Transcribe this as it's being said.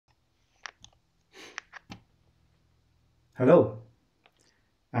Hello,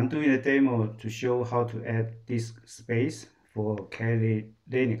 I'm doing a demo to show how to add disk space for Kali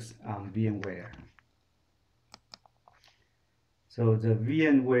Linux on VMware. So the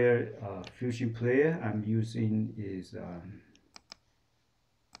VMware Fusion player I'm using is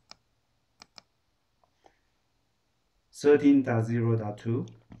 13.0.2.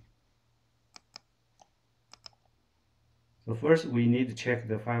 So first we need to check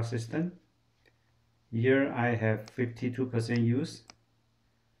the file system. Here I have 52% use.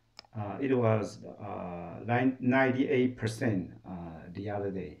 It was 98% the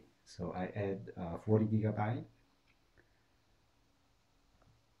other day. So I add 40 gigabyte.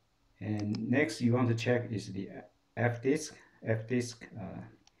 And next you want to check is the fdisk.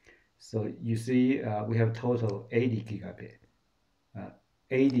 So you see we have total 80 gigabit,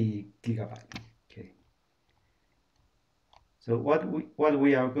 80 gigabyte. Okay. So what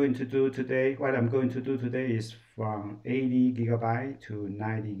we are going to do today, what I'm going to do today is from 80 gigabyte to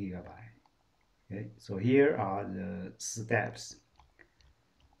 90 gigabyte. Okay. So here are the steps.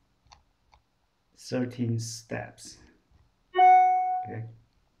 13 steps. Okay.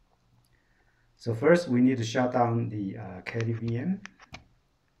 So first we need to shut down the Kali VM.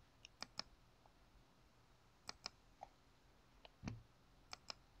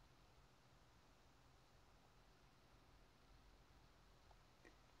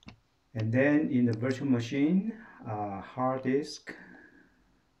 And then in the virtual machine, hard disk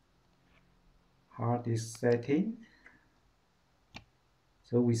setting.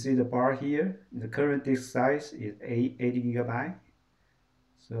 So we see the bar here. The current disk size is 80 gigabyte.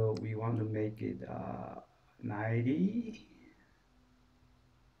 So we want to make it 90.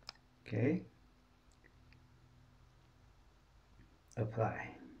 Okay.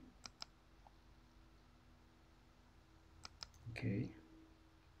 Apply. Okay.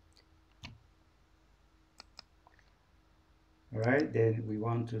 All right. Then we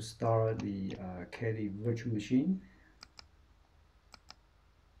want to start the Kali virtual machine.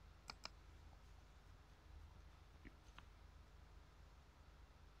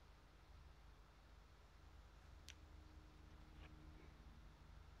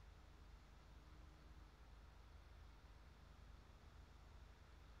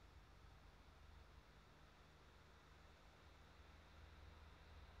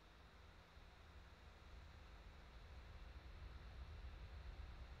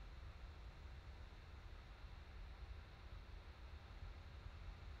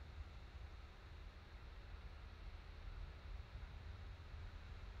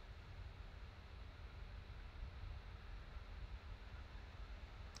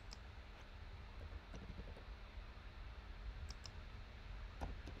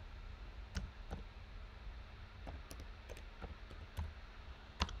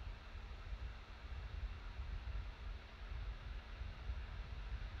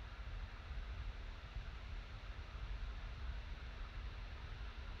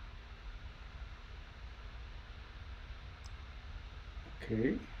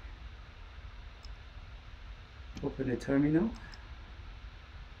 Okay. Open the terminal.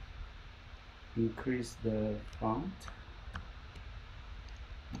 Increase the font.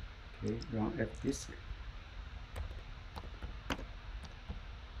 Okay, run fdisk.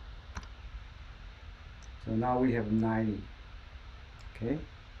 So now we have 90. Okay.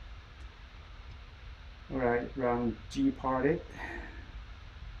 All right, run gparted.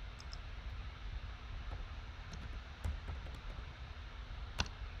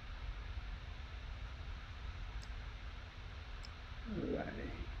 All right.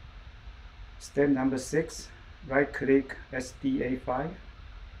 Step number 6. Right click SDA5.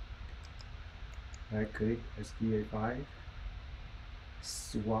 Right click SDA5.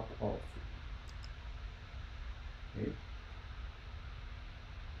 Swap off. Okay.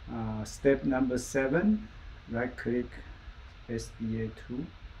 Step number 7. Right click SDA2.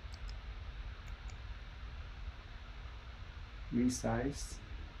 Resize.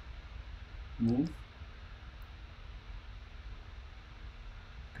 Move.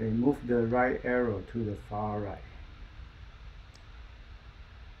 Okay, move the right arrow to the far right.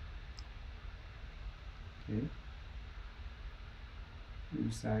 Okay.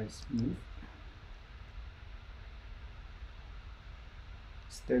 Resize, move.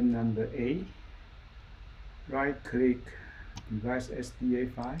 Step number 8. Right click device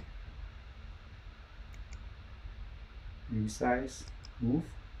SDA5. Resize, move.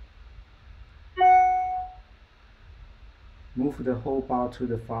 Move the whole bar to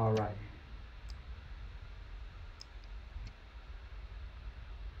the far right.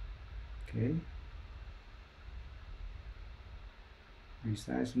 Okay.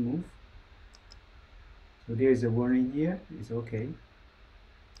 Resize, move. So there is a warning here. It's okay.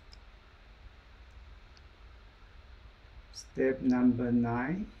 Step number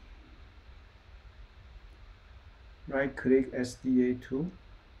 9. Right click SDA2.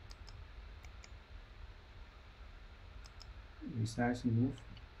 Resize move.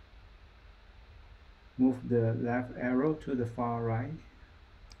 Move the left arrow to the far right.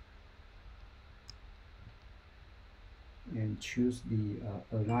 And choose the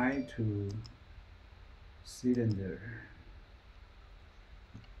align to cylinder.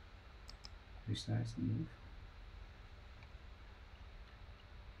 Resize move.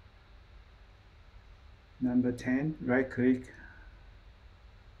 Number 10, right click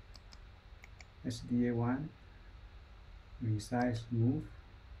SDA1, resize move,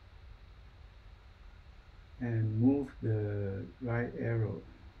 and move the right arrow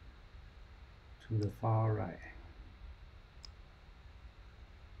to the far right.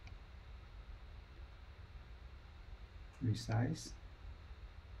 Resize.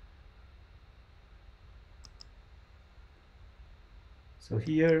 So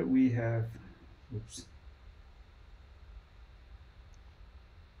here we have, oops.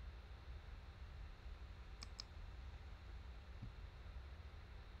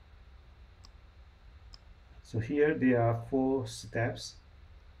 So here there are 4 steps.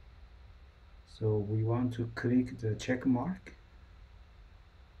 So we want to click the check mark.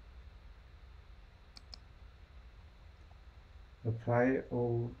 Apply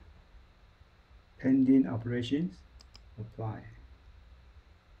all pending operations. Apply.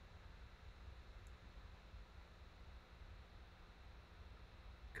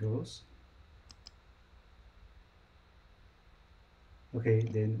 Close. Okay,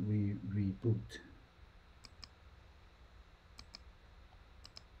 then we reboot.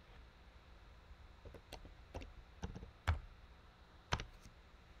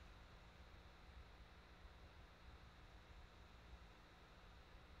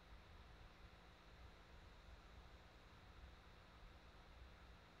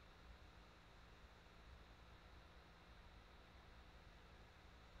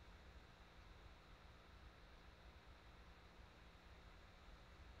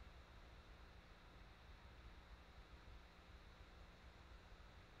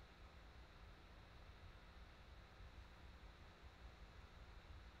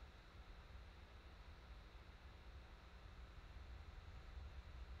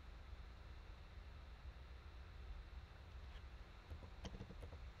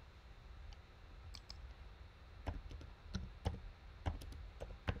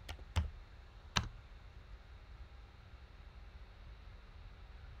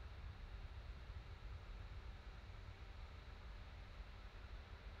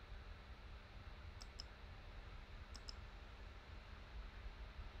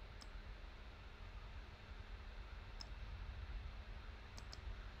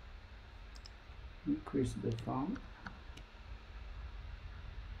 Increase the font.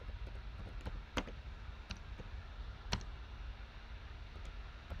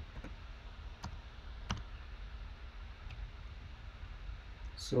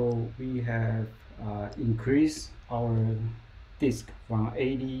 So we have increased our disk from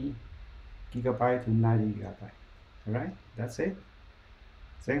 80 gigabyte to 90 gigabyte. All right, that's it.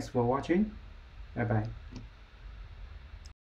 Thanks for watching. Bye bye.